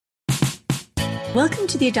Welcome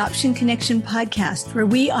to the Adoption Connection podcast, where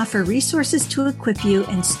we offer resources to equip you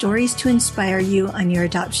and stories to inspire you on your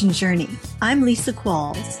adoption journey. I'm Lisa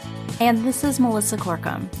Qualls. And this is Melissa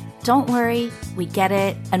Corkum. Don't worry, we get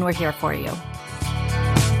it, and we're here for you.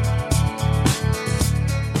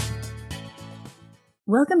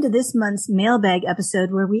 Welcome to this month's mailbag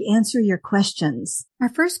episode where we answer your questions. Our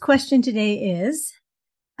first question today is,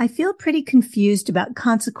 I feel pretty confused about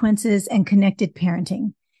consequences and connected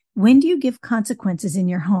parenting. When do you give consequences in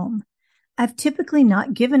your home? I've typically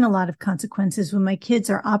not given a lot of consequences when my kids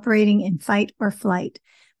are operating in fight or flight,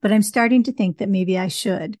 but I'm starting to think that maybe I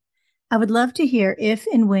should. I would love to hear if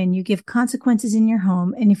and when you give consequences in your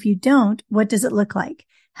home, and if you don't, what does it look like?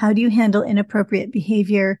 How do you handle inappropriate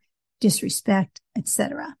behavior, disrespect,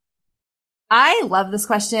 etc.? I love this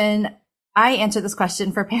question. I answer this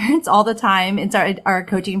question for parents all the time in our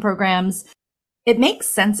coaching programs. It makes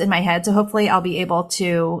sense in my head, so hopefully I'll be able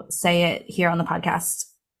to say it here on the podcast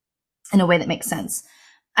in a way that makes sense.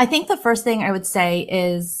 I think the first thing I would say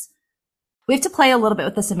is we have to play a little bit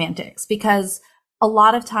with the semantics, because a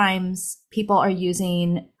lot of times people are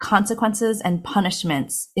using consequences and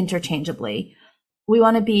punishments interchangeably. We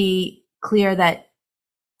want to be clear that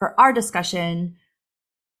for our discussion,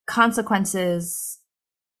 consequences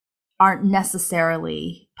aren't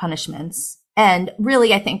necessarily punishments. And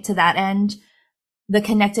really, I think to that end, the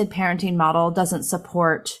connected parenting model doesn't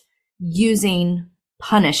support using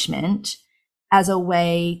punishment as a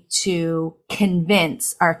way to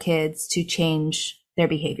convince our kids to change their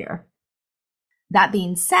behavior. That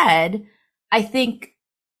being said, I think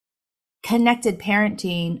connected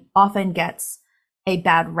parenting often gets a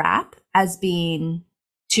bad rap as being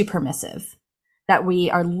too permissive, that we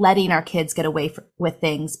are letting our kids get away with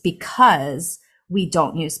things because we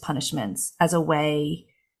don't use punishments as a way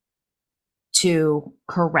to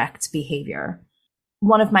correct behavior.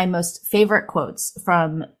 One of my most favorite quotes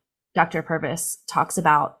from Dr. Purvis talks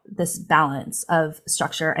about this balance of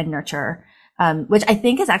structure and nurture, which I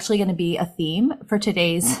think is actually going to be a theme for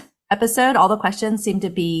today's episode. All the questions seem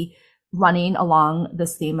to be running along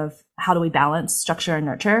this theme of how do we balance structure and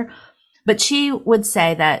nurture. But she would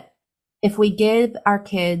say that if we give our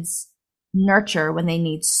kids nurture when they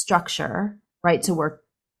need structure, right? So we're not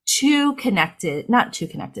too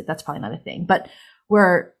connected. That's probably not a thing, but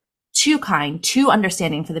we're too kind, too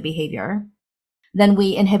understanding for the behavior, then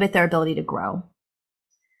we inhibit their ability to grow.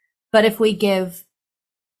 But if we give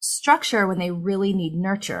structure when they really need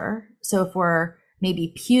nurture, so if we're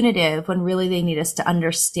maybe punitive when really they need us to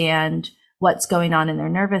understand what's going on in their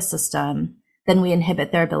nervous system, then we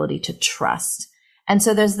inhibit their ability to trust. And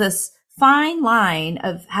so there's this fine line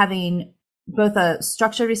of having both a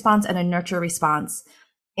structured response and a nurture response.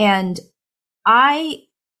 And I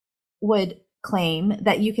would claim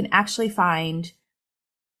that you can actually find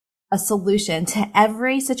a solution to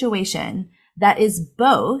every situation that is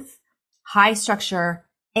both high structure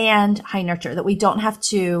and high nurture, that we don't have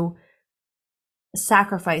to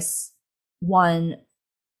sacrifice one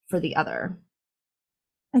for the other.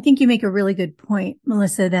 I think you make a really good point,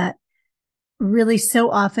 Melissa, that really so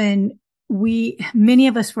often many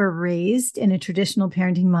of us were raised in a traditional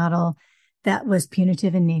parenting model that was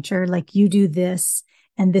punitive in nature, like you do this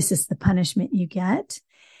and this is the punishment you get.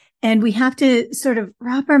 And we have to sort of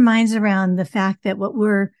wrap our minds around the fact that what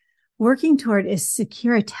we're working toward is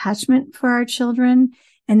secure attachment for our children,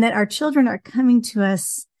 and that our children are coming to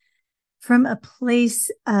us from a place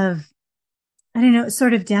of,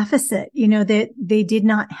 sort of deficit, that they did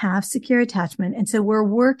not have secure attachment. And so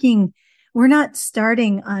we're not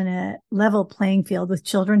starting on a level playing field with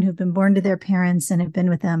children who've been born to their parents and have been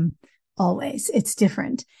with them always. It's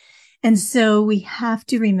different. And so we have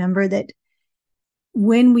to remember that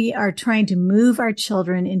when we are trying to move our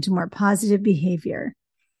children into more positive behavior,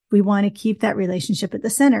 we want to keep that relationship at the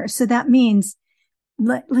center. So that means,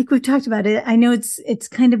 like we've talked about it, I know it's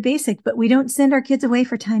kind of basic, but we don't send our kids away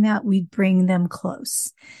for timeout. We bring them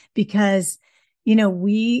close because,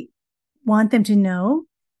 we want them to know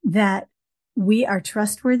that we are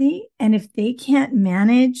trustworthy. And if they can't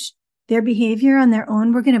manage their behavior on their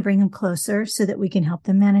own, we're going to bring them closer so that we can help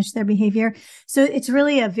them manage their behavior. So it's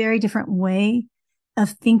really a very different way of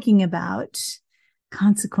thinking about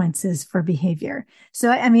consequences for behavior.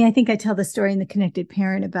 So, I think I tell the story in The Connected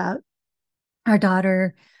Parent about our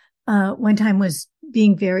daughter, one time was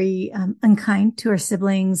being very unkind to her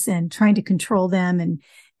siblings and trying to control them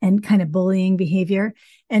and kind of bullying behavior.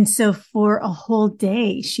 And so for a whole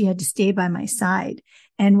day, she had to stay by my side.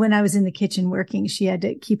 And when I was in the kitchen working, she had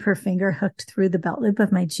to keep her finger hooked through the belt loop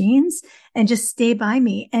of my jeans and just stay by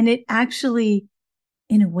me. And it actually,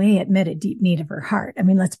 in a way, it met a deep need of her heart.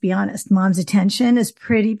 Let's be honest. Mom's attention is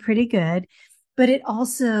pretty good. but it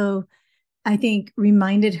also, I think,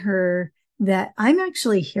 reminded her that I'm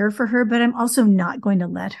actually here for her, but I'm also not going to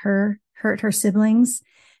let her hurt her siblings.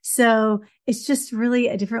 So it's just really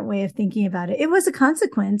a different way of thinking about it. It was a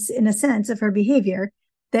consequence, in a sense, of her behavior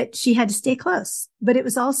that she had to stay close, but it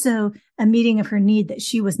was also a meeting of her need that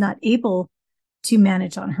she was not able to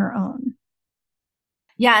manage on her own.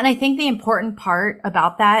 Yeah. And I think the important part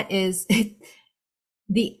about that is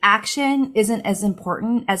the action isn't as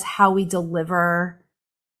important as how we deliver,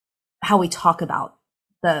 how we talk about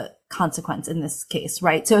the consequence in this case,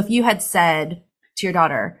 right? So if you had said to your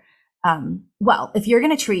daughter, well, if you're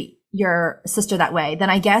going to treat your sister that way, then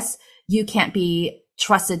I guess you can't be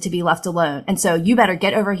trusted to be left alone. And so you better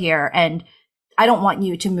get over here. And I don't want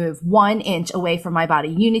you to move 1 inch away from my body.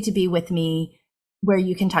 You need to be with me where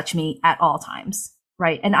you can touch me at all times.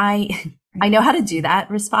 Right. And I know how to do that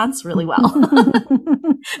response really well.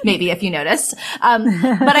 Maybe if you noticed.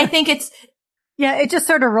 But I think yeah, it just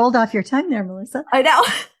sort of rolled off your tongue there, Melissa. I know.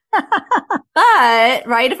 But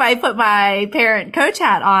right, if I put my parent coach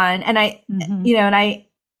hat on and and I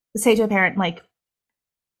say to a parent, like,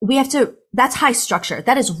 that's high structure.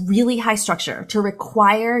 That is really high structure to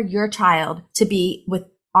require your child to be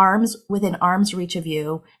within arm's reach of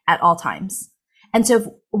you at all times. And so if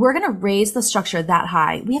we're going to raise the structure that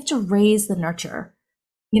high, we have to raise the nurture,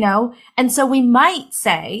 And so we might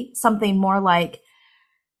say something more like,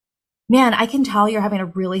 man, I can tell you're having a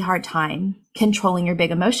really hard time controlling your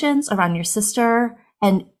big emotions around your sister.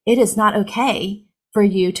 And it is not okay for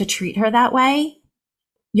you to treat her that way.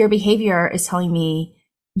 Your behavior is telling me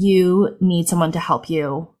you need someone to help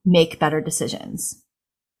you make better decisions.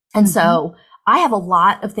 And so I have a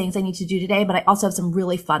lot of things I need to do today, but I also have some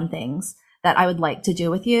really fun things that I would like to do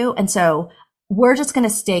with you. And so we're just going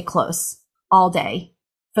to stay close all day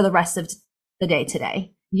for the rest of the day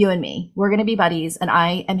today. You and me, we're going to be buddies, and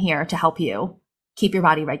I am here to help you keep your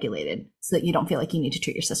body regulated so that you don't feel like you need to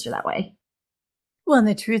treat your sister that way. Well, and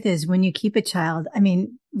the truth is, when you keep a child,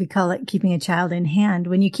 we call it keeping a child in hand.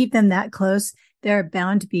 When you keep them that close, there are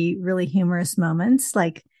bound to be really humorous moments,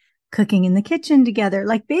 like cooking in the kitchen together.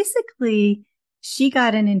 Like, basically, she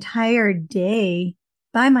got an entire day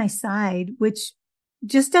by my side, which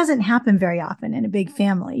just doesn't happen very often in a big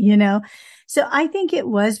family, So I think it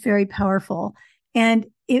was very powerful. And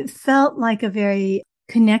it felt like a very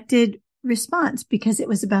connected response because it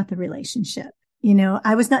was about the relationship.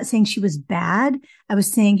 I was not saying she was bad. I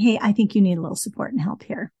was saying, hey, I think you need a little support and help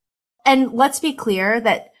here. And let's be clear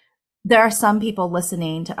that there are some people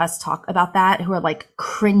listening to us talk about that who are like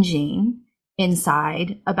cringing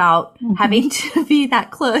inside about having to be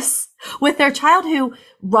that close with their child who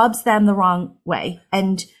rubs them the wrong way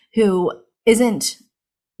and who isn't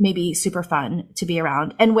maybe super fun to be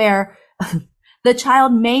around, and where the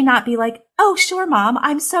child may not be like, oh, sure, Mom,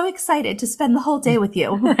 I'm so excited to spend the whole day with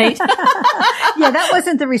you, right? Yeah, that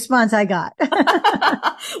wasn't the response I got.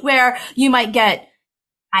 Where you might get,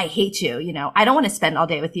 I hate you, I don't want to spend all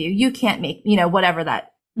day with you. You can't make, whatever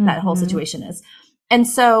that whole situation is. And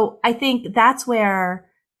so I think that's where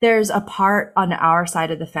there's a part on our side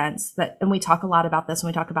of the fence and we talk a lot about this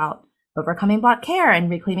when we talk about overcoming block care and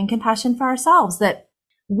reclaiming compassion for ourselves, that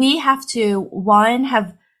we have to, one,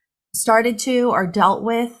 have started to or dealt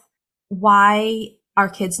with why our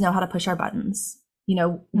kids know how to push our buttons.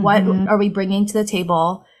 What are we bringing to the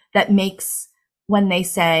table that makes when they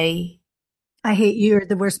say, I hate you, or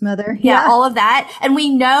the worst mother. Yeah, all of that. And we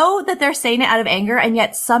know that they're saying it out of anger. And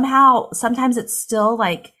yet sometimes it still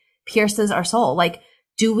like pierces our soul. Like,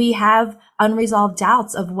 do we have unresolved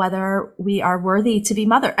doubts of whether we are worthy to be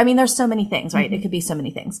mother? There's so many things, right? It could be so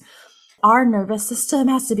many things. Our nervous system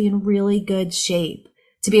has to be in really good shape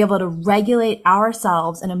to be able to regulate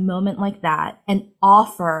ourselves in a moment like that and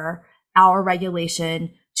offer our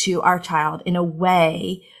regulation to our child in a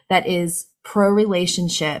way that is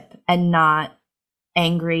pro-relationship and not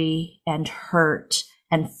angry and hurt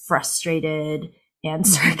and frustrated and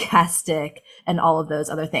sarcastic and all of those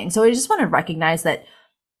other things. So I just want to recognize that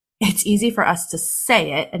it's easy for us to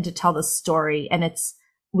say it and to tell the story. And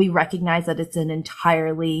we recognize that it's an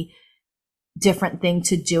entirely different thing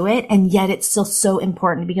to do it. And yet it's still so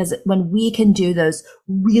important, because when we can do those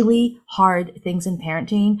really hard things in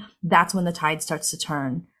parenting, that's when the tide starts to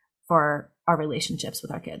turn for our relationships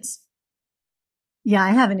with our kids. Yeah,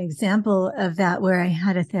 I have an example of that where I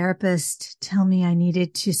had a therapist tell me I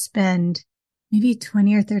needed to spend maybe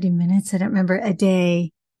 20 or 30 minutes, I don't remember, a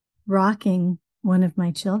day rocking one of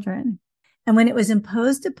my children. And when it was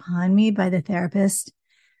imposed upon me by the therapist,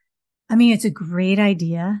 it's a great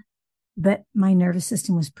idea, but my nervous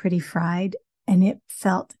system was pretty fried and it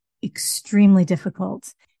felt extremely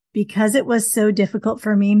difficult. because it was so difficult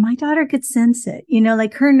for me, my daughter could sense it,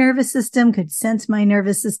 like her nervous system could sense my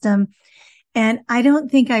nervous system. And I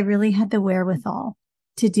don't think I really had the wherewithal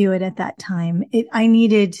to do it at that time. I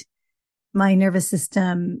needed my nervous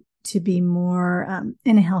system to be more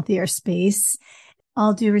in a healthier space.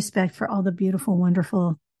 All due respect for all the beautiful,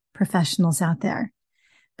 wonderful professionals out there.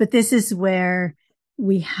 But this is where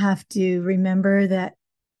we have to remember that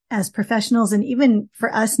as professionals, and even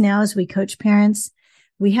for us now as we coach parents,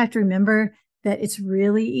 we have to remember that it's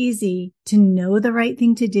really easy to know the right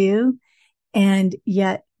thing to do. And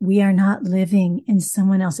yet we are not living in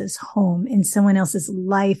someone else's home, in someone else's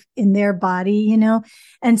life, in their body,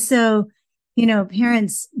 And so,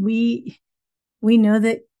 parents, we know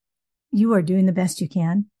that you are doing the best you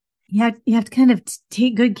can. You have to kind of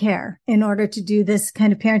take good care in order to do this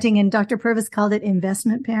kind of parenting. And Dr. Purvis called it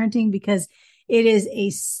investment parenting because it is a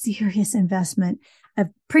serious investment of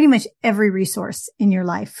pretty much every resource in your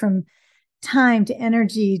life, from time to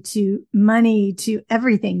energy to money to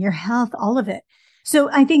everything, your health, all of it. So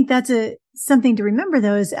I think that's something to remember,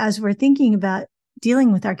 though, is as we're thinking about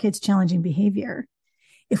dealing with our kids' challenging behavior,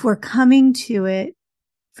 if we're coming to it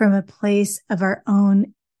from a place of our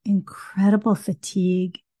own incredible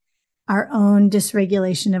fatigue, our own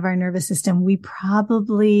dysregulation of our nervous system, we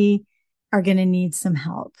probably are going to need some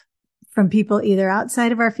help from people either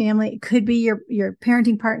outside of our family. It could be your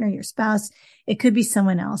parenting partner, your spouse. It could be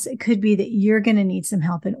someone else. It could be that you're going to need some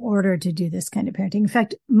help in order to do this kind of parenting. In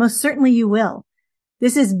fact, most certainly you will.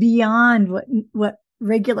 This is beyond what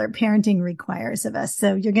regular parenting requires of us.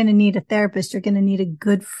 So you're going to need a therapist. You're going to need a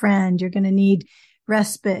good friend. You're going to need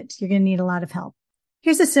respite. You're going to need a lot of help.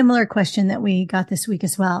 Here's a similar question that we got this week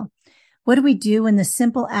as well. What do we do when the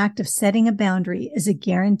simple act of setting a boundary is a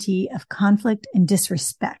guarantee of conflict and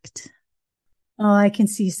disrespect? Oh, I can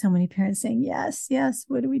see so many parents saying, yes,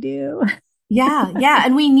 what do we do? Yeah.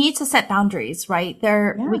 And we need to set boundaries, right?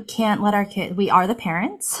 We can't let our kids, we are the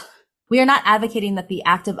parents. We are not advocating that the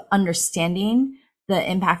act of understanding the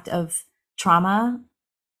impact of trauma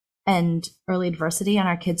and early adversity on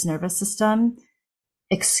our kids' nervous system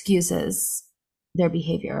excuses their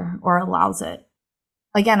behavior or allows it.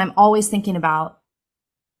 Again, I'm always thinking about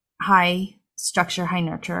high structure, high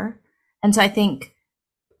nurture. And so I think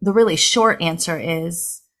the really short answer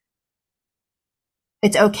is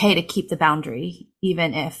it's okay to keep the boundary,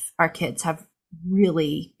 even if our kids have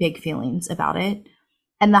really big feelings about it.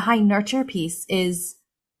 And the high nurture piece is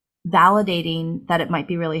validating that it might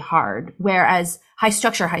be really hard. Whereas high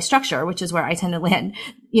structure, which is where I tend to land,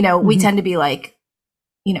 we tend to be like,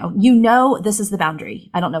 this is the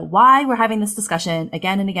boundary. I don't know why we're having this discussion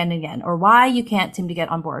again and again and again, or why you can't seem to get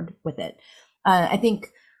on board with it. I think,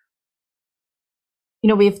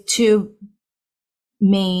 we have two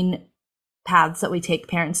main paths that we take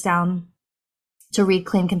parents down to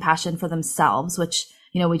reclaim compassion for themselves, which,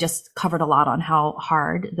 we just covered a lot on how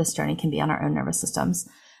hard this journey can be on our own nervous systems,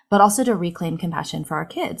 but also to reclaim compassion for our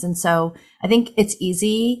kids. And so I think it's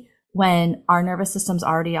easy when our nervous system's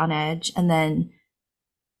already on edge and then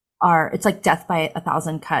it's like death by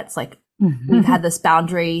 1,000 cuts. Like we've had this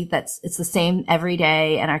boundary it's the same every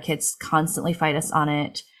day and our kids constantly fight us on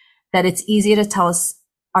it, that it's easy to tell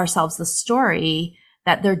ourselves the story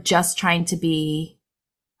that they're just trying to be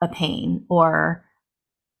a pain, or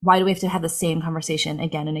why do we have to have the same conversation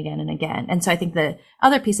again and again and again? And so I think the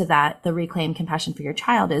other piece of that, the reclaim compassion for your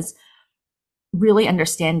child, is really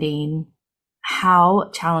understanding how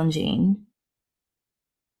challenging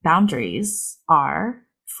boundaries are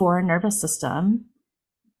for a nervous system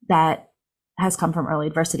that has come from early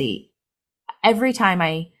adversity. Every time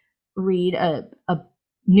I read a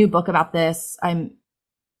new book about this, I'm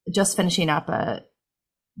just finishing up a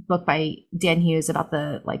book by Dan Hughes about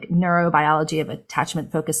the neurobiology of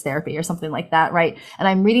attachment focused therapy or something like that, right? And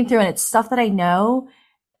I'm reading through and it's stuff that I know,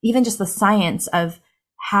 even just the science of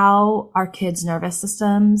how our kids' nervous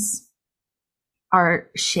systems are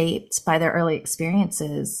shaped by their early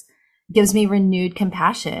experiences gives me renewed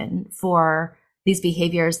compassion for these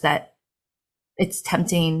behaviors that it's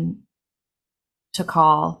tempting to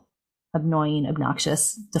call annoying,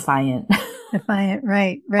 obnoxious, defiant. Defiant,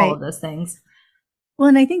 right. All of those things. Well,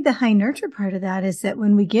 and I think the high nurture part of that is that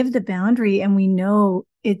when we give the boundary and we know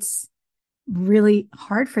it's really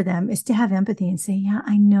hard for them, is to have empathy and say, yeah,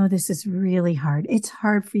 I know this is really hard. It's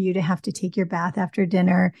hard for you to have to take your bath after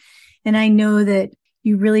dinner. And I know that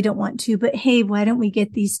you really don't want to, but hey, why don't we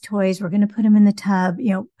get these toys? We're going to put them in the tub,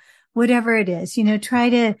 whatever it is, try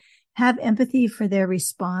to have empathy for their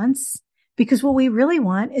response, because what we really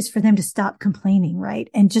want is for them to stop complaining, right?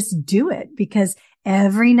 And just do it, because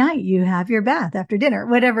every night you have your bath after dinner,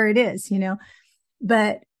 whatever it is,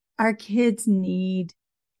 But our kids need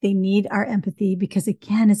They need our empathy because,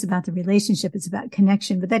 again, it's about the relationship. It's about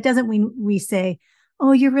connection. But that doesn't mean we say,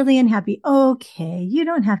 oh, you're really unhappy. Okay, you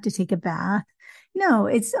don't have to take a bath. No,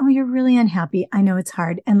 it's, oh, you're really unhappy. I know it's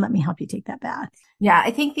hard. And let me help you take that bath. Yeah,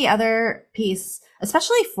 I think the other piece,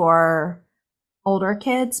 especially for older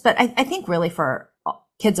kids, but I think really for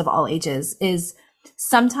kids of all ages, is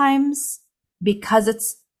sometimes because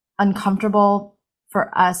it's uncomfortable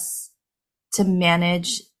for us to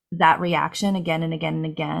manage that reaction again and again and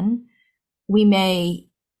again, we may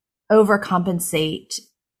overcompensate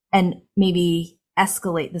and maybe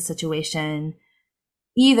escalate the situation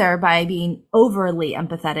either by being overly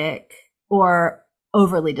empathetic or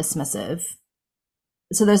overly dismissive.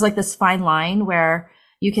 So there's like this fine line where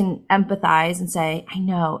you can empathize and say, I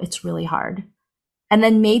know it's really hard. And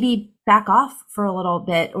then maybe back off for a little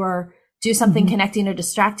bit or do something connecting or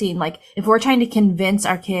distracting. Like if we're trying to convince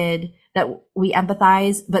our kid that we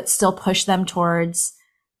empathize, but still push them towards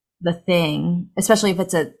the thing, especially if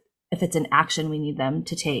it's an action we need them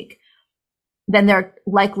to take, then they're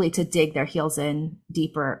likely to dig their heels in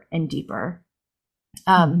deeper and deeper.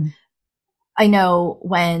 I know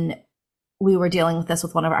when we were dealing with this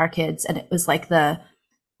with one of our kids, and it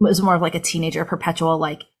was more of like a teenager perpetual,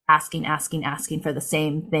 like asking for the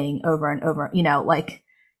same thing over and over, like,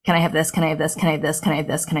 can I have this? Can I have this? Can I have this? Can I have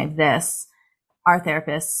this? Can I have this? Our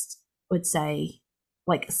therapist would say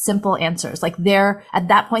like simple answers. Like at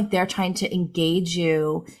that point, they're trying to engage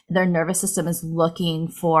you. Their nervous system is looking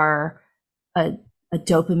for a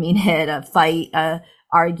dopamine hit, a fight, a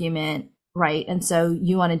argument, right? And so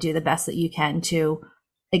you want to do the best that you can to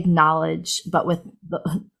acknowledge, but with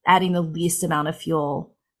adding the least amount of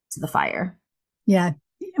fuel to the fire. Yeah.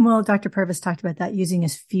 Well, Dr. Purvis talked about that, using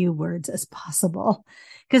as few words as possible.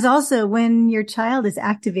 Because also when your child is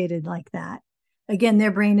activated like that, again,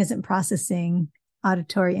 their brain isn't processing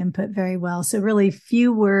auditory input very well. So really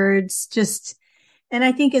few words, and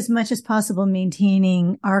I think as much as possible,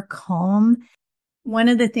 maintaining our calm. One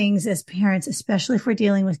of the things as parents, especially if we're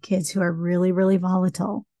dealing with kids who are really, really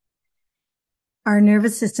volatile, our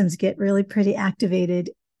nervous systems get really pretty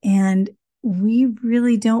activated, and we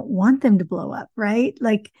really don't want them to blow up, right?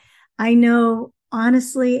 Like I know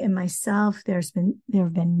honestly in myself, there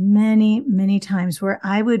have been many, many times where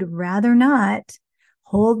I would rather not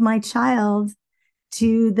hold my child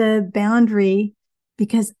to the boundary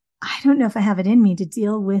because I don't know if I have it in me to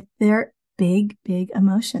deal with their big, big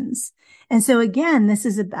emotions. And so again, this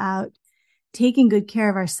is about taking good care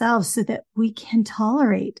of ourselves so that we can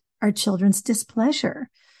tolerate our children's displeasure,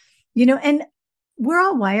 and we're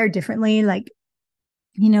all wired differently. Like,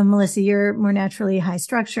 Melissa, you're more naturally high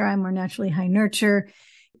structure. I'm more naturally high nurture.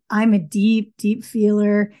 I'm a deep, deep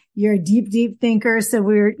feeler. You're a deep, deep thinker. So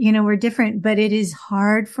we're different, but it is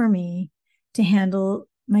hard for me to handle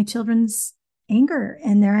my children's anger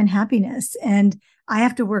and their unhappiness. And I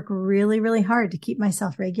have to work really, really hard to keep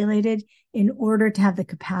myself regulated in order to have the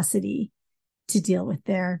capacity to deal with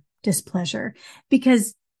their displeasure.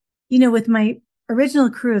 Because, with my original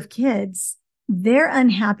crew of kids, their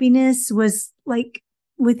unhappiness was like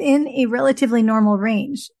within a relatively normal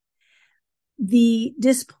range. The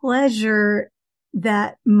displeasure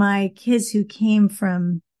that my kids who came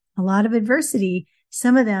from a lot of adversity,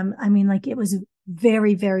 some of them, it was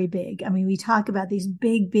very, very big. We talk about these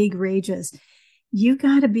big, big rages. You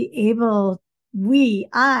got to be able,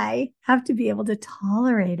 I have to be able to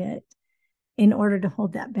tolerate it in order to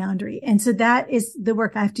hold that boundary. And so that is the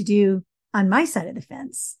work I have to do on my side of the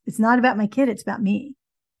fence. It's not about my kid. It's about me.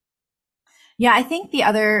 Yeah. I think the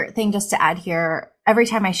other thing just to add here, every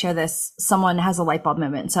time I share this, someone has a light bulb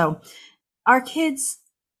moment. So our kids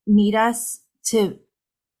need us to,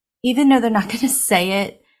 even though they're not going to say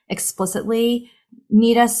it explicitly,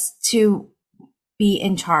 need us to be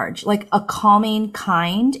in charge, like a calming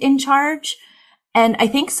kind in charge. And I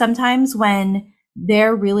think sometimes when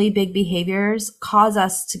their really big behaviors cause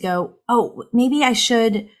us to go, oh, maybe I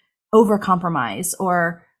should overcompromise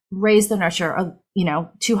or raise the nurture,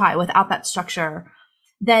 too high without that structure,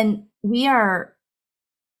 then we are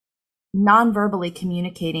non-verbally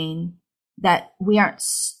communicating that we aren't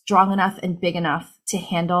strong enough and big enough to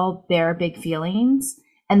handle their big feelings.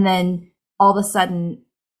 And then all of a sudden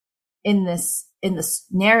in this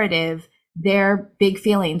narrative, their big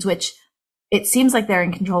feelings, which it seems like they're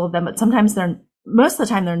in control of them, but sometimes most of the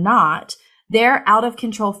time they're not. Their out of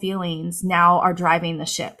control feelings now are driving the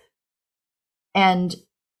ship. And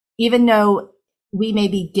even though we may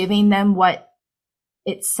be giving them what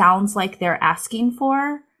it sounds like they're asking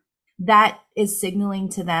for, that is signaling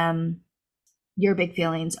to them, your big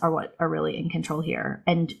feelings are what are really in control here.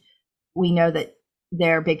 And we know that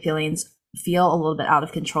their big feelings feel a little bit out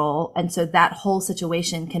of control. And so that whole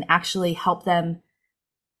situation can actually help them,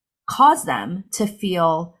 cause them to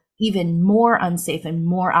feel even more unsafe and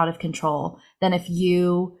more out of control than if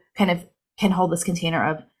you kind of can hold this container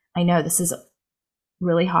of, I know this is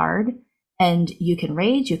really hard and you can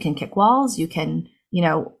rage, you can kick walls, you can,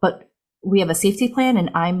 but we have a safety plan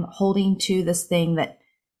and I'm holding to this thing that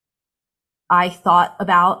I thought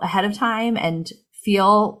about ahead of time and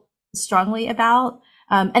feel strongly about.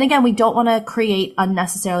 And again, we don't want to create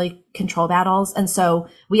unnecessarily control battles. And so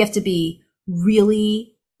we have to be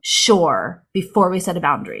really sure before we set a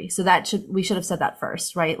boundary. So we should have said that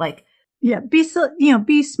first, right? Like, yeah,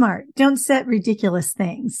 be smart. Don't set ridiculous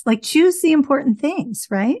things. Like choose the important things,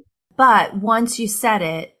 right? But once you set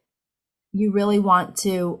it, you really want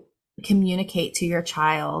to communicate to your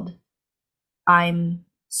child, I'm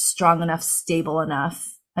strong enough, stable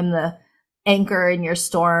enough. I'm the anchor in your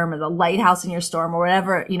storm or the lighthouse in your storm or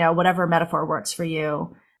whatever, whatever metaphor works for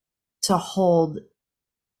you, to hold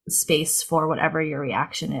space for whatever your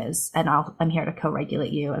reaction is. And I'm here to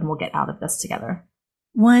co-regulate you and we'll get out of this together.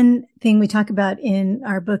 One thing we talk about in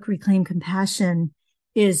our book, Reclaim Compassion,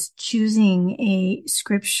 is choosing a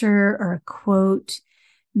scripture or a quote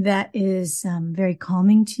that is very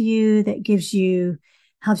calming to you, that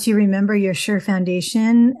helps you remember your sure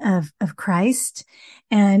foundation of Christ.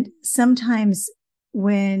 And sometimes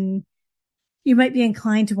when you might be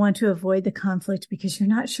inclined to want to avoid the conflict because you're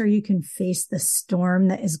not sure you can face the storm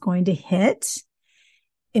that is going to hit,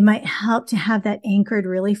 it might help to have that anchored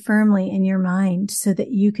really firmly in your mind so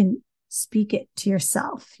that you can speak it to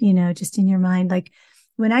yourself, just in your mind. Like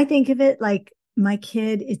when I think of it, like my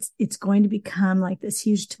kid, it's going to become like this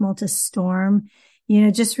huge tumultuous storm.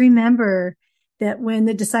 Just remember that when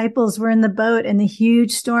the disciples were in the boat and the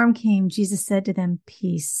huge storm came, Jesus said to them,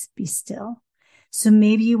 peace, be still. So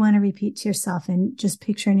maybe you want to repeat to yourself and just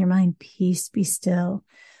picture in your mind, peace, be still.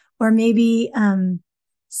 Or maybe,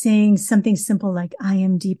 saying something simple like, I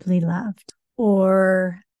am deeply loved,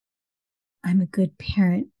 or I'm a good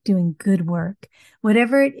parent doing good work.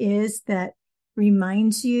 Whatever it is that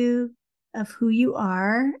reminds you of who you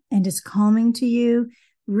are and is calming to you,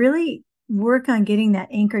 really work on getting that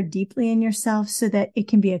anchored deeply in yourself so that it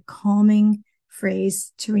can be a calming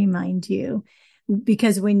phrase to remind you.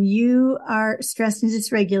 Because when you are stressed and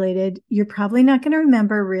dysregulated, you're probably not going to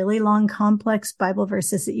remember really long, complex Bible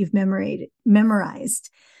verses that you've memorized.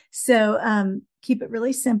 So keep it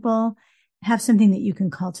really simple. Have something that you can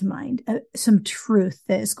call to mind, some truth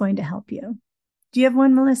that is going to help you. Do you have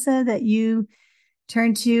one, Melissa, that you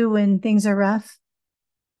turn to when things are rough?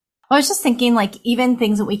 I was just thinking, like, even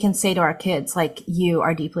things that we can say to our kids, like, you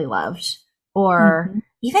are deeply loved. Or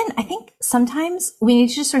even, I think sometimes we need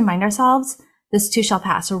to just remind ourselves, this too shall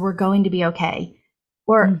pass, or we're going to be okay.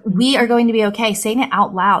 Or we are going to be okay. Saying it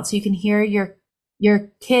out loud so you can hear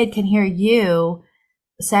your kid can hear you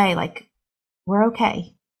say, like, we're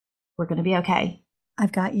okay. We're going to be okay.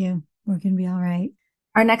 I've got you. We're going to be all right.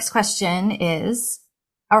 Our next question is,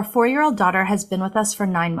 our 4-year-old daughter has been with us for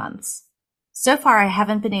 9 months. So far, I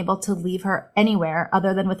haven't been able to leave her anywhere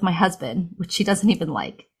other than with my husband, which she doesn't even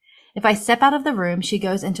like. If I step out of the room, she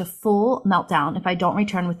goes into full meltdown if I don't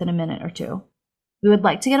return within a minute or two. We would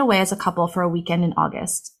like to get away as a couple for a weekend in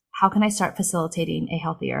August. How can I start facilitating a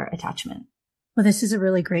healthier attachment? Well, this is a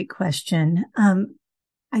really great question.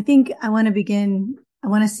 I think I want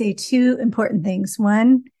to say 2 important things.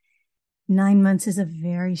 One, 9 months is a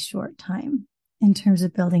very short time in terms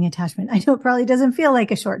of building attachment. I know it probably doesn't feel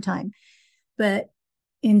like a short time, but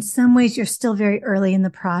in some ways you're still very early in the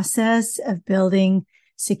process of building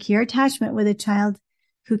secure attachment with a child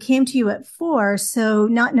who came to you at 4. So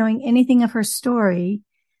not knowing anything of her story,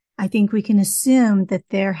 I think we can assume that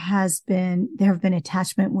there have been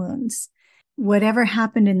attachment wounds. Whatever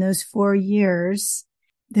happened in those 4 years,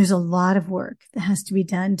 there's a lot of work that has to be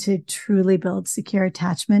done to truly build secure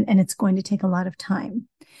attachment, and it's going to take a lot of time.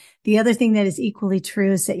 The other thing that is equally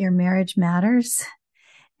true is that your marriage matters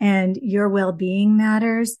and your well-being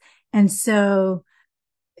matters. And so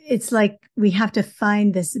it's like we have to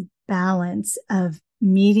find this balance of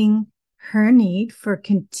meeting her need for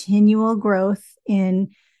continual growth in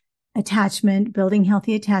attachment, building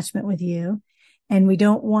healthy attachment with you. And you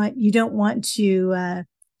don't want to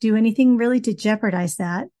do anything really to jeopardize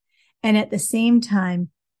that. And at the same time,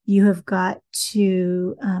 you have got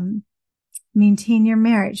to maintain your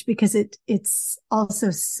marriage because it's also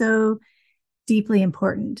so deeply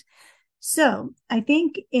important. So I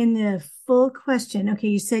think in the full question, okay,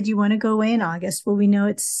 you said you want to go away in August. Well, we know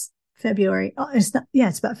it's February. Oh,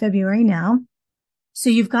 it's about February now. So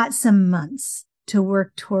you've got some months to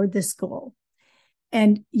work toward this goal.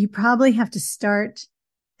 And you probably have to start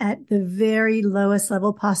at the very lowest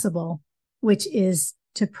level possible, which is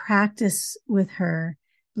to practice with her,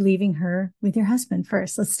 leaving her with your husband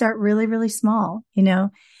first. Let's start really, really small,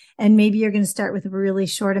 and maybe you're going to start with really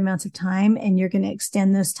short amounts of time and you're going to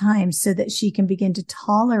extend those times so that she can begin to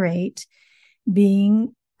tolerate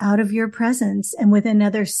being out of your presence and with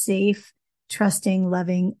another safe, trusting,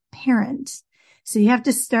 loving parent. So you have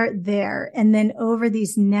to start there. And then over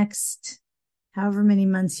these next however many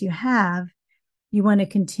months you have, you want to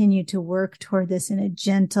continue to work toward this in a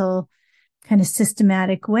gentle, kind of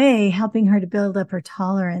systematic way, helping her to build up her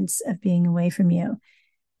tolerance of being away from you.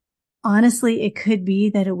 Honestly, it could be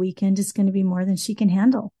that a weekend is going to be more than she can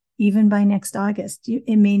handle, even by next August.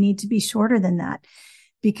 It may need to be shorter than that,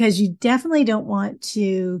 because you definitely don't want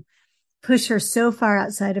to push her so far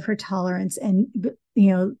outside of her tolerance and,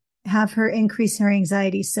 have her increase her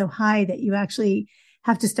anxiety so high that you actually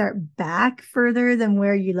have to start back further than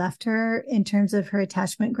where you left her in terms of her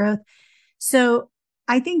attachment growth. So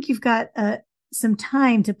I think you've got some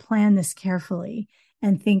time to plan this carefully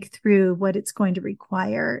and think through what it's going to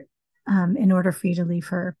require in order for you to leave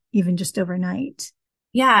her even just overnight.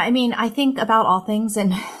 Yeah. I mean, I think about all things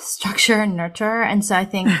in structure and nurture. And so I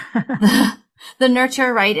think the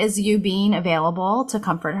nurture, right, is you being available to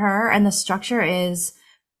comfort her. And the structure is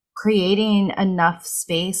creating enough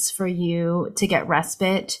space for you to get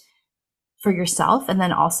respite for yourself and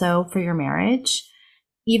then also for your marriage.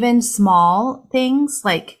 Even small things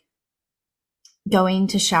like going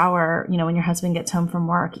to shower, when your husband gets home from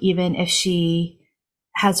work, even if she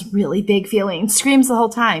has really big feelings, screams the whole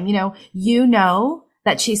time, you know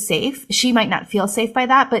that she's safe. She might not feel safe by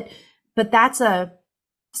that, but that's a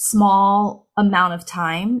small amount of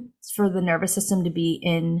time for the nervous system to be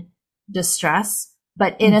in distress,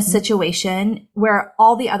 but in a situation where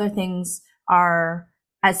all the other things are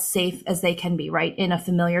as safe as they can be, right? In a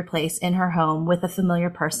familiar place, in her home, with a familiar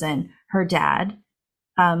person, her dad,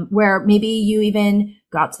 where maybe you even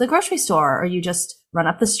go out to the grocery store or you just run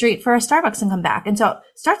up the street for a Starbucks and come back. And so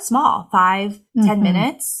start small, 5, 10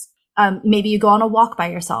 minutes. Maybe you go on a walk by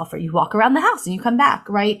yourself or you walk around the house and you come back,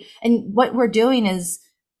 right? And what we're doing is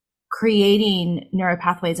creating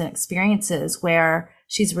neuropathways and experiences where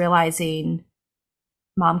she's realizing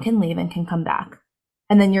mom can leave and can come back.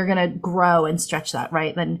 And then you're going to grow and stretch that,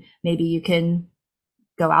 right? Then maybe you can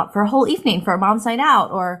go out for a whole evening for a mom's night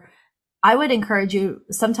out. Or I would encourage you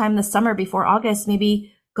sometime this summer before August,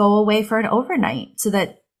 maybe go away for an overnight so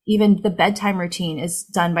that even the bedtime routine is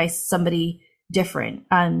done by somebody different.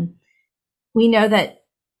 We know that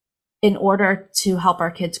in order to help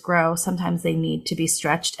our kids grow, sometimes they need to be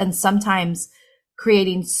stretched, and sometimes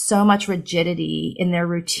creating so much rigidity in their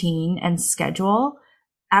routine and schedule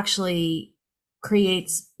actually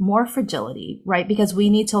creates more fragility, right? Because we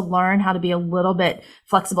need to learn how to be a little bit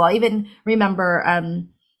flexible. I even remember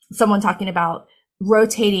someone talking about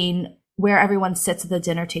rotating where everyone sits at the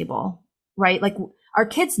dinner table, right? Like our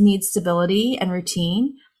kids need stability and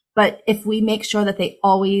routine, but if we make sure that they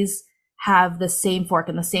always have the same fork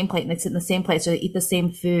and the same plate and they sit in the same place or they eat the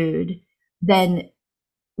same food, then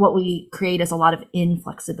what we create is a lot of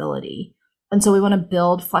inflexibility. And so we want to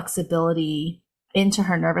build flexibility into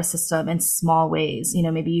her nervous system in small ways.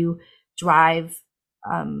 Maybe you drive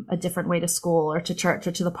a different way to school or to church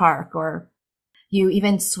or to the park, or you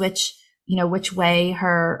even switch, which way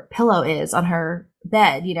her pillow is on her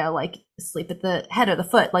bed, like sleep at the head or the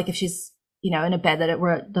foot, like if she's, in a bed that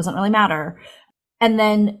it doesn't really matter. And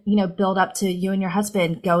then, build up to you and your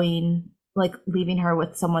husband going, like leaving her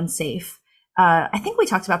with someone safe. I think we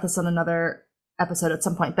talked about this on another episode at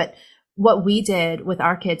some point, but what we did with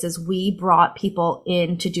our kids is we brought people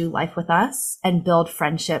in to do life with us and build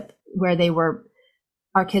friendship where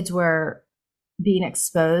our kids were being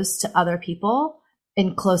exposed to other people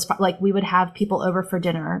in close, like we would have people over for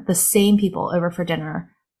dinner, the same people over for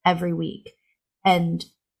dinner every week. And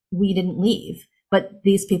we didn't leave, but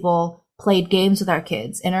these people played games with our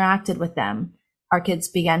kids, interacted with them. Our kids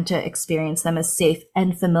began to experience them as safe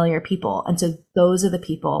and familiar people. And so those are the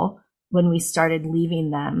people, when we started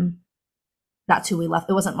leaving them, that's who we left.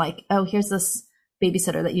 It wasn't like, oh, here's this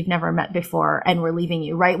babysitter that you've never met before and we're leaving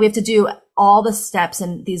you, right? We have to do all the steps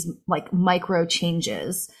and these like micro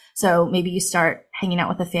changes. So maybe you start hanging out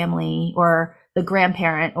with the family or the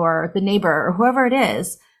grandparent or the neighbor or whoever it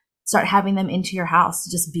is, start having them into your house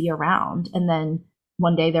to just be around. And then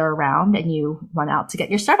one day they're around and you run out to get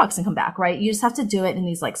your Starbucks and come back, right? You just have to do it in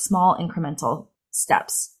these like small incremental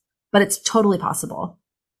steps, but it's totally possible.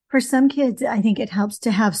 For some kids, I think it helps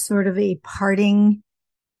to have sort of a parting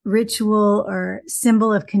ritual or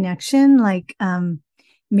symbol of connection. Like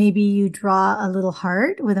maybe you draw a little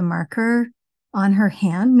heart with a marker on her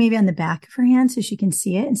hand, maybe on the back of her hand so she can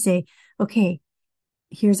see it and say, okay,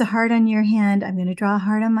 here's a heart on your hand. I'm going to draw a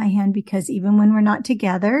heart on my hand because even when we're not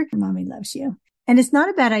together, mommy loves you. And it's not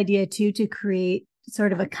a bad idea too, to create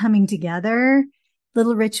sort of a coming together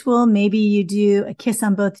little ritual. Maybe you do a kiss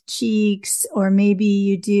on both cheeks, or maybe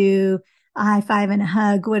you do a high five and a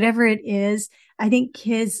hug, whatever it is. I think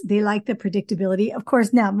kids, they like the predictability. Of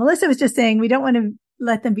course, now Melissa was just saying we don't want to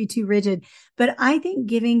let them be too rigid, but I think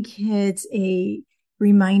giving kids a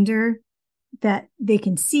reminder that they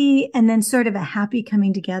can see and then sort of a happy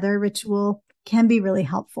coming together ritual can be really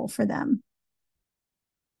helpful for them.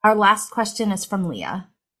 Our last question is from Leah.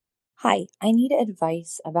 Hi, I need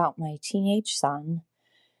advice about my teenage son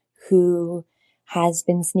who has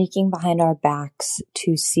been sneaking behind our backs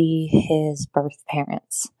to see his birth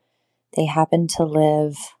parents. They happen to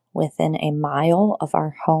live within a mile of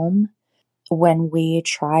our home. When we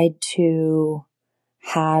tried to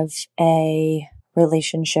have a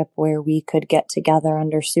relationship where we could get together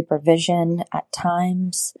under supervision at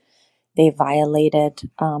times, they violated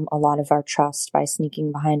a lot of our trust by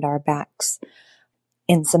sneaking behind our backs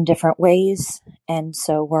in some different ways. And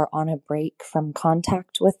so we're on a break from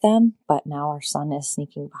contact with them, but now our son is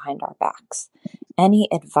sneaking behind our backs. Any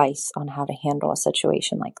advice on how to handle a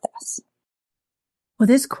situation like this? Well,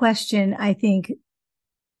 this question, I think,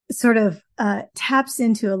 sort of taps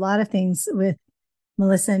into a lot of things with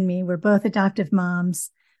Melissa and me. We're both adoptive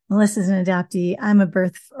moms. Melissa's an adoptee. I'm a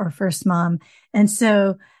birth or first mom. And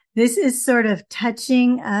so this is sort of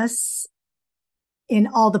touching us in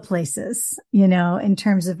all the places, you know, in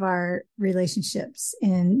terms of our relationships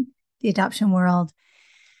in the adoption world.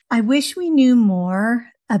 I wish we knew more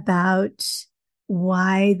about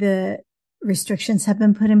why the restrictions have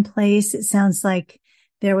been put in place. It sounds like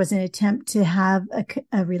there was an attempt to have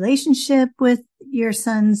a relationship with your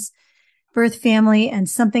son's birth family, and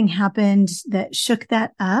something happened that shook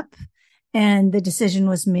that up. And the decision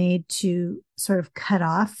was made to sort of cut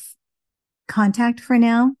off contact for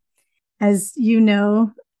now. As you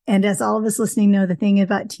know, and as all of us listening know, the thing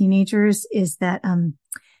about teenagers is that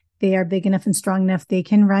they are big enough and strong enough. They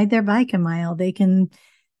can ride their bike a mile. They can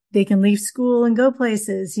leave school and go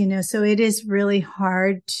places, you know. So it is really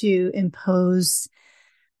hard to impose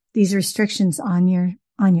these restrictions on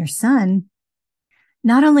your son.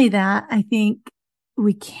 Not only that, I think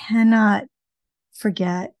we cannot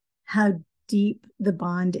forget how deep the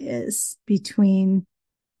bond is between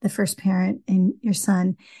the first parent and your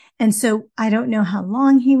son. And so I don't know how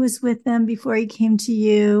long he was with them before he came to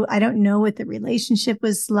you. I don't know what the relationship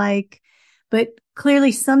was like, but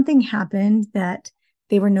clearly something happened that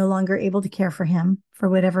they were no longer able to care for him for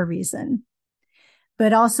whatever reason.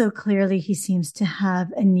 But also clearly he seems to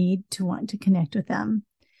have a need to want to connect with them.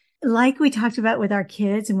 Like we talked about with our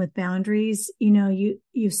kids and with boundaries, you know,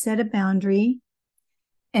 you set a boundary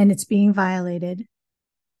and it's being violated.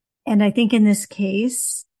 And I think in this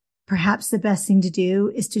case, perhaps the best thing to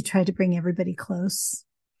do is to try to bring everybody close.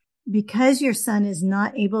 Because your son is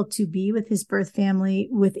not able to be with his birth family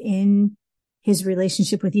within his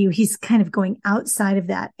relationship with you, he's kind of going outside of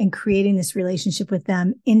that and creating this relationship with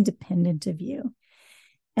them independent of you.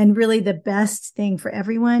 And really the best thing for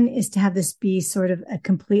everyone is to have this be sort of a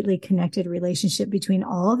completely connected relationship between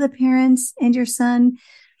all the parents and your son.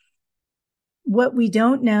 What we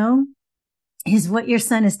don't know is what your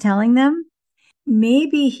son is telling them.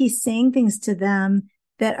 Maybe he's saying things to them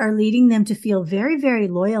that are leading them to feel very, very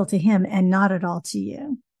loyal to him and not at all to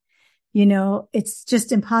you. You know, it's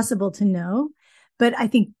just impossible to know. But I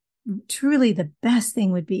think truly the best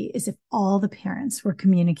thing would be is if all the parents were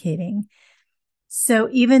communicating. So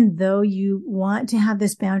even though you want to have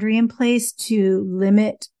this boundary in place to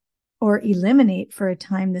limit or eliminate for a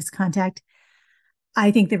time this contact,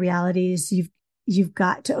 I think the reality is you've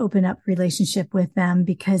got to open up relationship with them,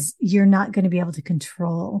 because you're not going to be able to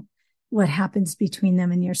control what happens between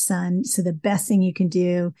them and your son. So the best thing you can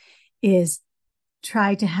do is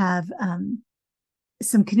try to have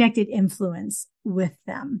some connected influence with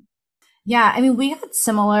them. Yeah. I mean, we had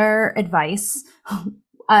similar advice.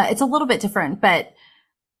 It's a little bit different, but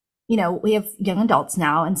you know, we have young adults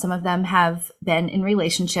now, and some of them have been in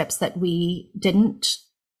relationships that we didn't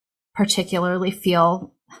particularly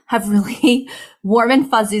feel have really warm and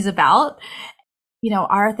fuzzies about. You know,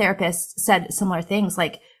 our therapist said similar things.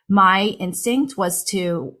 Like, my instinct was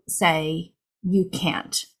to say, you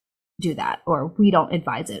can't do that, or we don't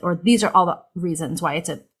advise it, or these are all the reasons why it's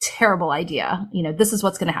a terrible idea. You know, this is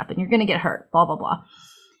what's going to happen. You're going to get hurt, blah, blah, blah.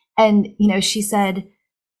 And, you know, she said,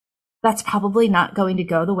 that's probably not going to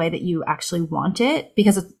go the way that you actually want it,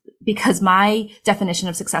 because my definition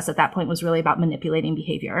of success at that point was really about manipulating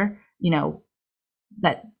behavior, you know,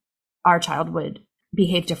 that our child would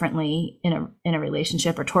behave differently in a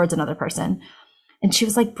relationship or towards another person. And she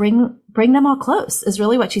was like, bring them all close is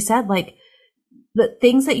really what she said. Like, the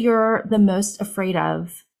things that you're the most afraid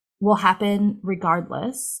of will happen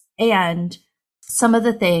regardless. And some of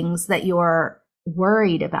the things that you're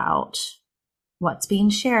worried about, what's being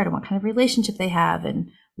shared and what kind of relationship they have and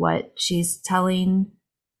what she's telling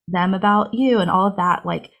them about you and all of that,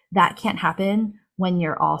 like that can't happen when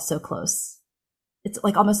you're all so close. It's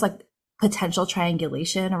like almost like potential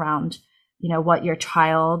triangulation around, what your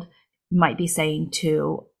child might be saying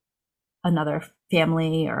to another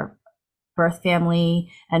family or birth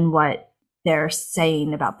family and what they're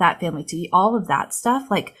saying about that family to you, all of that stuff.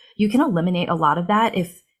 Like you can eliminate a lot of that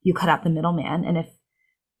if you cut out the middleman. And if,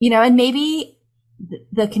 and maybe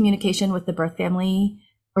the communication with the birth family,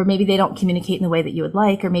 or maybe they don't communicate in the way that you would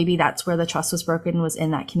like, or maybe that's where the trust was broken, was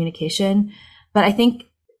in that communication. But I think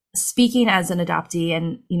speaking as an adoptee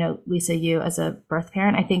and, Lisa, you as a birth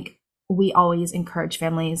parent, I think we always encourage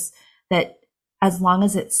families that as long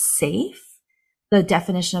as it's safe, the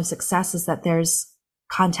definition of success is that there's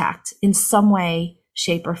contact in some way,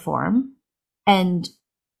 shape, or form.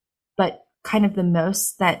 But kind of the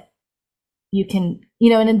most that you can,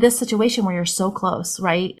 and in this situation where you're so close,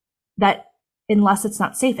 right? That unless it's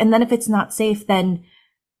not safe. And then if it's not safe, then,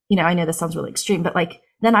 I know this sounds really extreme, but like,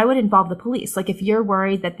 then I would involve the police. Like if you're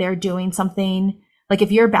worried that they're doing something, like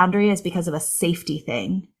if your boundary is because of a safety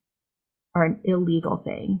thing or an illegal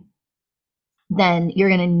thing, then you're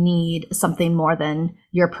going to need something more than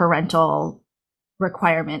your parental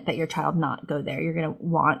requirement that your child not go there. You're going to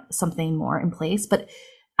want something more in place. But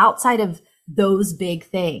outside of those big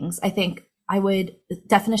things, I think the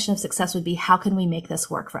definition of success would be, how can we make this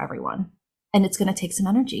work for everyone? And it's going to take some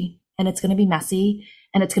energy, and it's going to be messy,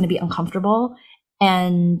 and it's going to be uncomfortable,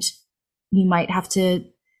 and you might have to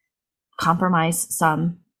compromise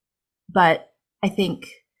some. But I think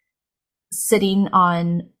sitting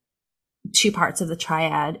on two parts of the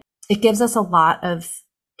triad, it gives us a lot of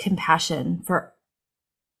compassion for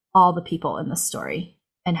all the people in this story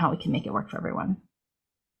and how we can make it work for everyone.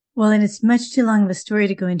 Well, and it's much too long of a story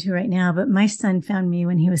to go into right now, but my son found me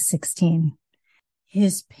when he was 16.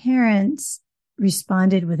 His parents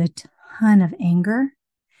responded with a ton of anger,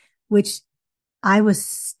 which I was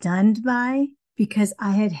stunned by because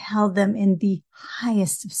I had held them in the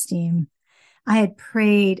highest esteem. I had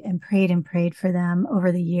prayed and prayed and prayed for them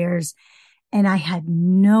over the years, and I had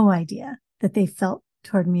no idea that they felt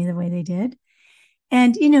toward me the way they did.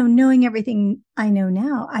 And, knowing everything I know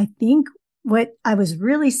now, I think what I was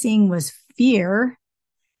really seeing was fear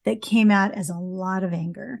that came out as a lot of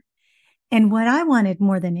anger. And what I wanted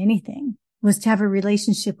more than anything was to have a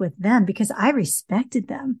relationship with them because I respected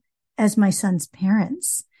them as my son's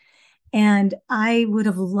parents. And I would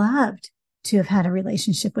have loved to have had a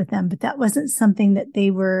relationship with them, but that wasn't something that they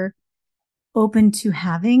were open to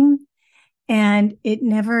having. And it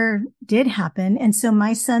never did happen. And so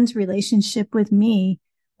my son's relationship with me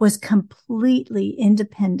was completely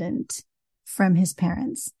independent from his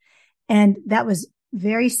parents. And that was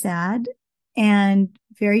very sad and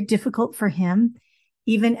very difficult for him.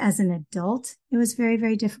 Even as an adult, it was very,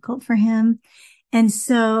 very difficult for him. And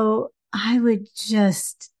so I would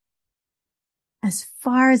just, as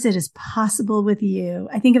far as it is possible with you,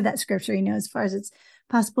 I think of that scripture, as far as it's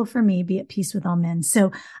possible for me, be at peace with all men.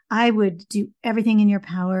 So I would do everything in your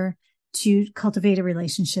power to cultivate a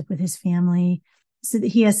relationship with his family so that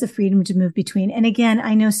he has the freedom to move between. And again,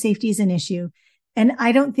 I know safety is an issue, and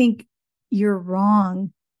I don't think you're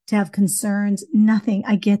wrong to have concerns. Nothing.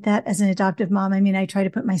 I get that as an adoptive mom. I mean, I try to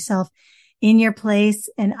put myself in your place,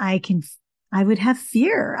 and I would have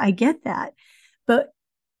fear. I get that, but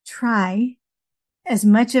try as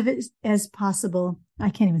much of it as possible. I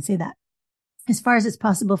can't even say that. As far as it's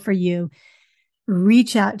possible for you,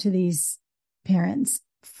 reach out to these parents,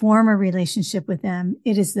 form a relationship with them.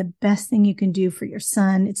 It is the best thing you can do for your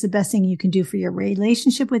son. It's the best thing you can do for your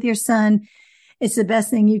relationship with your son. It's the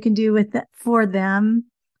best thing you can do for them.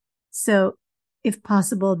 So if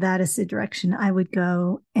possible, that is the direction I would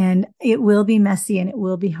go. And it will be messy and it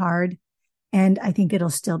will be hard. And I think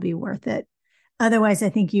it'll still be worth it. Otherwise, I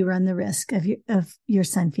think you run the risk of your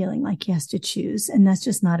son feeling like he has to choose. And that's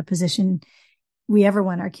just not a position we ever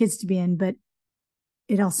want our kids to be in, but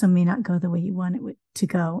it also may not go the way you want it to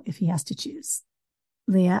go if he has to choose.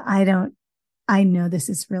 Leah, I know this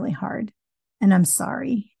is really hard, and I'm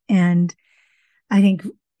sorry. And I think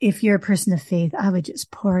if you're a person of faith, I would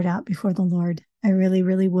just pour it out before the Lord. I really,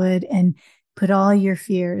 really would. And put all your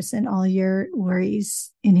fears and all your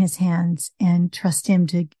worries in his hands and trust him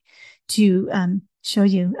to show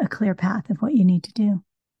you a clear path of what you need to do.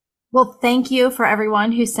 Well, thank you for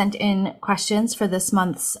everyone who sent in questions for this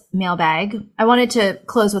month's mailbag. I wanted to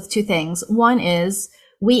close with two things. One is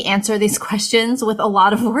we answer these questions with a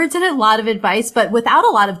lot of words and a lot of advice, but without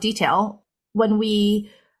a lot of detail. When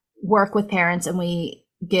we work with parents and we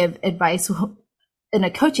give advice in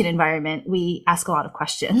a coaching environment, we ask a lot of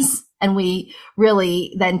questions and we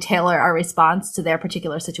really then tailor our response to their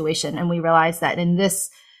particular situation. And we realize that in this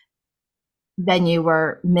venue,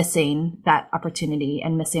 we're missing that opportunity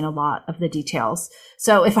and missing a lot of the details.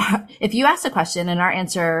 So if you ask a question and our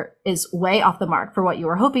answer is way off the mark for what you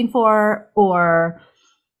were hoping for, or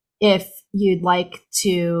if you'd like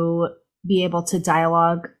to be able to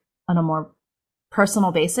dialogue on a more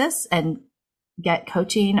personal basis and get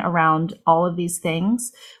coaching around all of these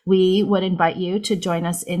things, we would invite you to join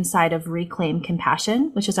us inside of Reclaim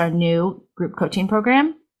Compassion, which is our new group coaching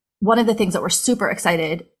program. One of the things that we're super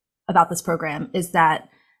excited about this program is that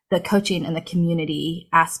the coaching and the community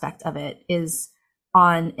aspect of it is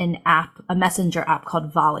on an app, a messenger app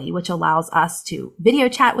called Volley, which allows us to video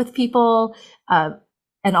chat with people,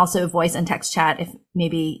 and also voice and text chat if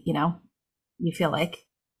maybe, you feel like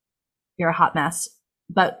you're a hot mess.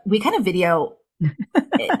 But we kind of video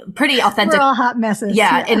pretty authentic. We're all hot messes.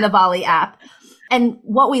 Yeah, in the Volley app. And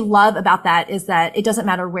what we love about that is that it doesn't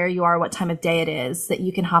matter where you are, what time of day it is, that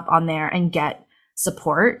you can hop on there and get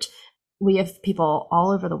support. We have people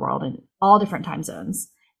all over the world in all different time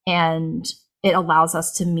zones, and it allows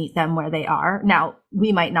us to meet them where they are. Now,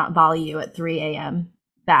 we might not volley you at 3 a.m.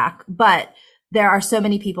 back, but there are so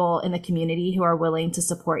many people in the community who are willing to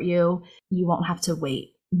support you. You won't have to wait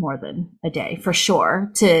more than a day for sure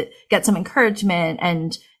to get some encouragement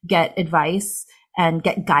and get advice and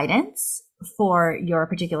get guidance for your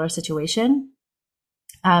particular situation.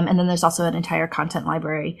 And then there's also an entire content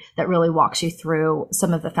library that really walks you through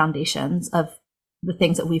some of the foundations of the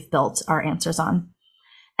things that we've built our answers on.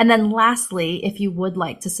 And then lastly, if you would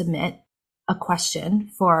like to submit a question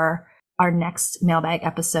for our next mailbag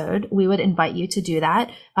episode, we would invite you to do that.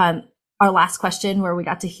 Our last question where we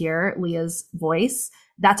got to hear Leah's voice,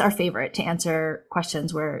 that's our favorite, to answer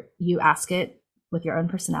questions where you ask it with your own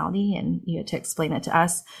personality and you get to explain it to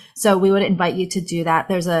us. So we would invite you to do that.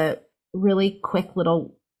 There's a really quick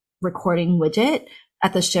little recording widget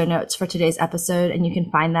at the show notes for today's episode, and you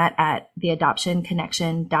can find that at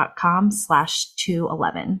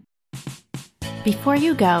theadoptionconnection.com/211. Before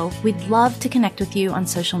you go, we'd love to connect with you on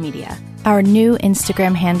social media. Our new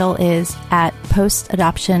Instagram handle is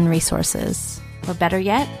 @postadoptionresources. Or better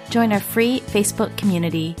yet, join our free Facebook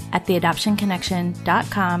community at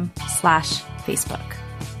theadoptionconnection.com/Facebook.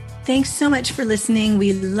 Thanks so much for listening.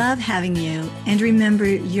 We love having you. And remember,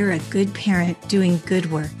 you're a good parent doing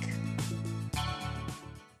good work.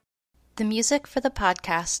 The music for the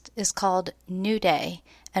podcast is called New Day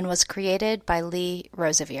and was created by Lee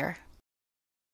Rosevere.